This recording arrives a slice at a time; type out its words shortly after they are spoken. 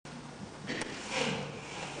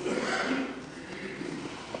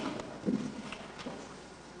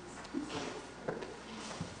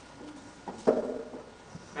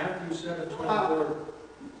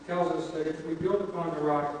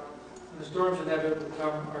in heaven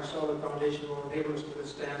become our solid foundation will enable us to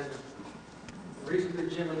withstand them. Recently,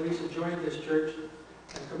 Jim and Lisa joined this church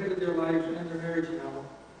and committed their lives and their marriage now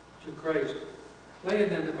to Christ, laying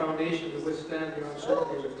them the foundation to withstand the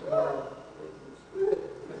uncertainties of tomorrow.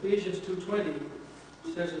 Ephesians 2:20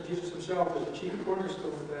 says that Jesus himself is the chief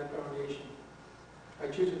cornerstone of that foundation. By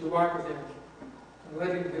choosing to walk with him and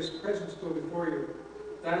letting his presence go before you,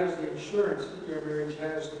 that is the insurance that your marriage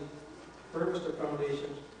has the firmest of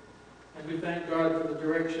foundations. And we thank God for the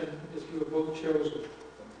direction that you have both chosen.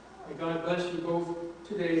 May God bless you both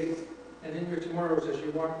today and in your tomorrows as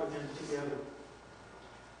you walk with him together.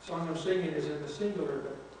 The song I'm singing is in the singular,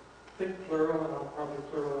 but think plural, and I'll probably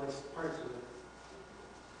pluralize parts of it.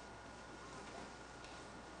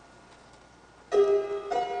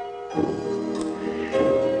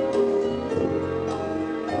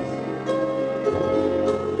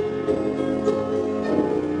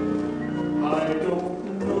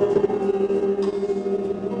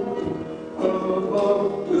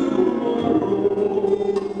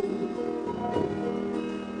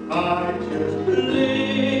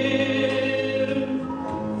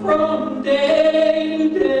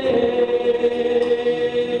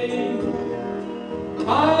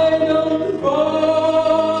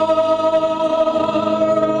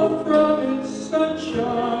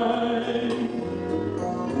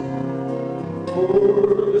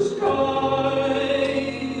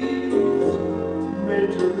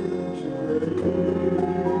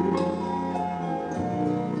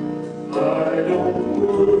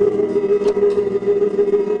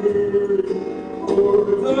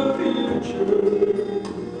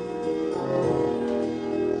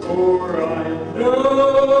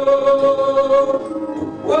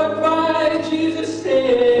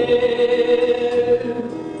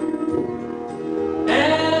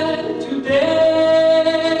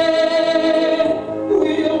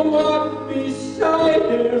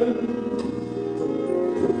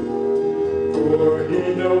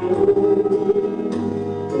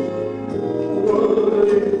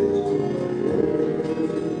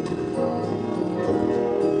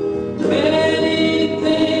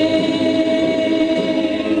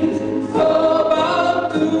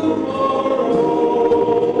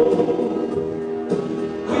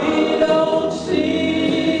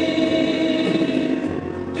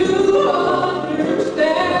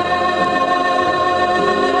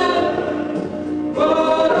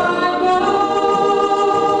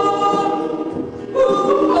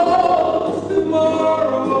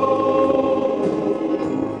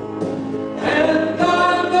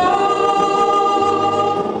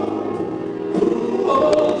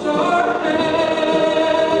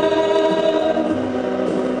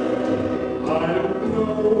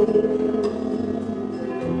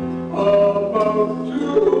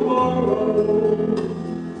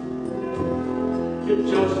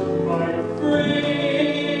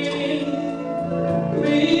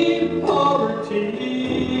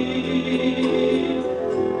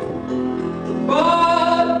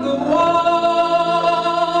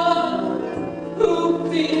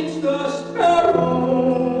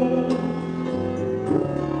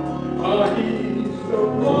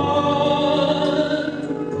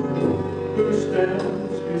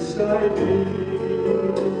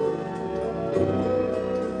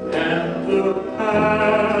 And the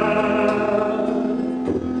path